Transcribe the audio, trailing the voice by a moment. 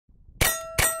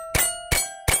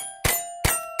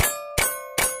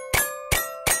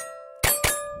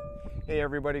Hey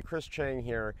everybody, Cheng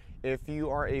here. If you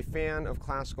are a fan of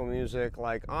classical music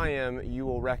like I am, you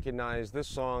will recognize this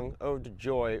song, Ode to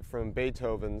Joy, from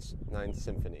Beethoven's 9th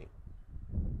Symphony.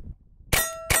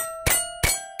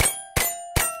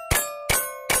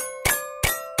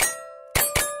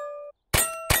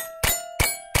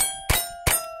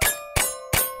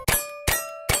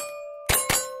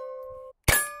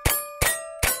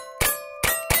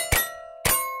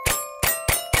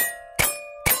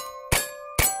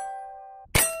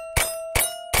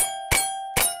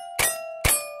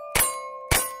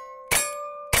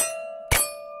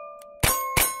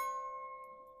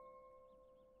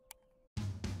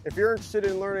 If you're interested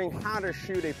in learning how to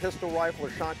shoot a pistol, rifle,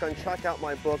 or shotgun, check out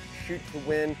my book, Shoot to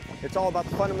Win. It's all about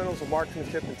the fundamentals of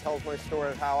marksmanship and tells my story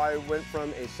of how I went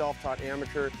from a self-taught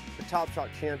amateur to top shot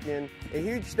champion. A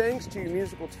huge thanks to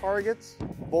Musical Targets,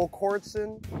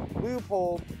 Volquartsen,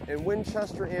 Leupold, and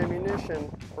Winchester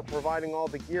ammunition for providing all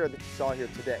the gear that you saw here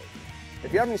today.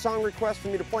 If you have any song requests for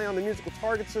me to play on the Musical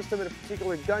Target system and a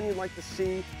particular gun you'd like to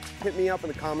see, hit me up in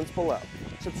the comments below.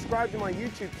 Subscribe to my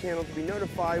YouTube channel to be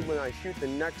notified when I shoot the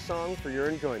next song for your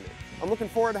enjoyment. I'm looking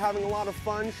forward to having a lot of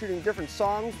fun shooting different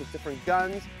songs with different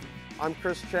guns. I'm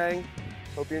Cheng.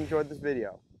 Hope you enjoyed this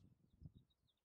video.